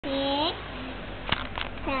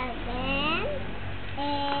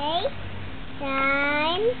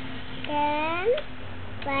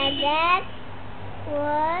that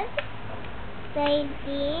was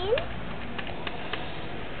 19.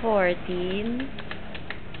 14.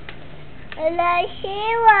 Wala,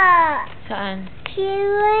 Shiwa. Saan?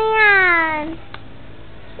 Shiwa yan.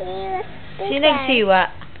 Shiwa. Sino nagsiwa?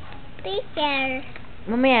 Picture.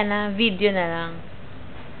 Mamaya na, video na lang.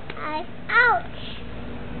 Ay, ouch.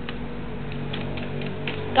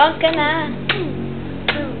 Count ka na.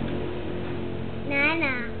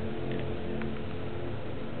 Nana.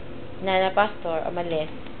 Nana Pastor, umalis.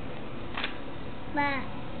 Ba.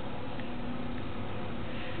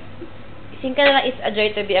 Sing ka na lang, It's a Joy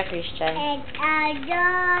to be a Christian. It's a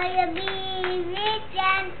joy to be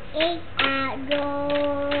Christian. It's a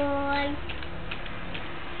joy.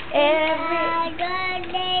 Every good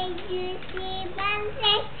day to see and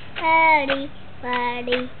say, hurry,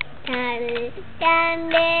 hurry, hurry,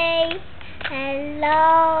 Sunday. Hello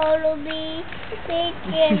to be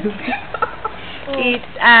Christian.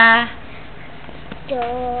 It's a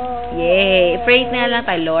joy. Yay! Pray na lang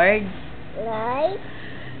tayo, Lord. Right?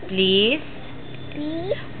 Please,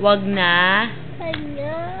 Please, wag na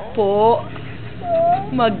hello, po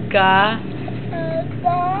magka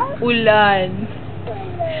ulan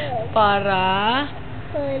para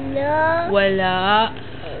wala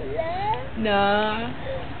na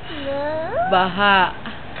baha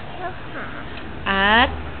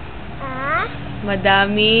at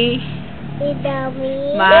madami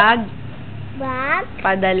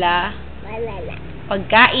padala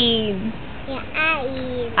pagkain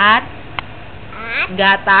at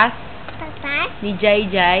gatas ni Jai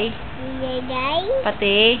Jai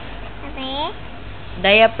pati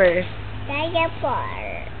diaper.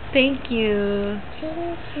 Thank you,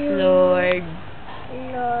 Lord.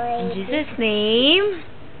 In Jesus' name.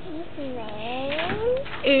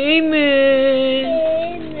 Amen.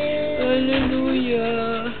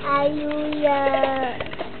 Hallelujah.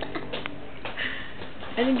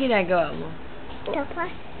 Anong ginagawa mo?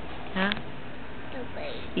 Tapos, Ha?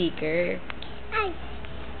 Speaker. ay,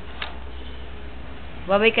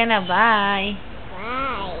 Babay ka na, bye.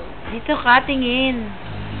 bye. Dito ka, tingin.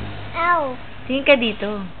 Ow, Tingin ka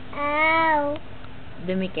dito. ow.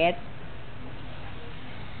 Dumikit.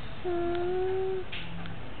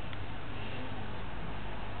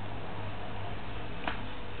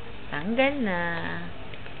 Tanggal na.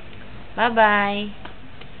 Bye-bye.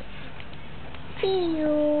 See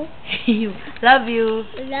you. Love you.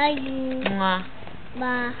 Love you. Mwah.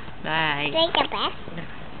 Bye. Bye. Take a bath.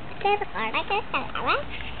 Take a bath.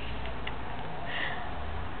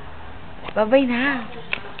 Bye-bye na.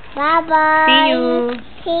 Bye-bye. See you.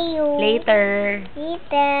 See you. Later.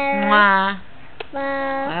 Later. Mwah.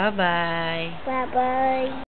 Bye. Bye-bye. Bye-bye.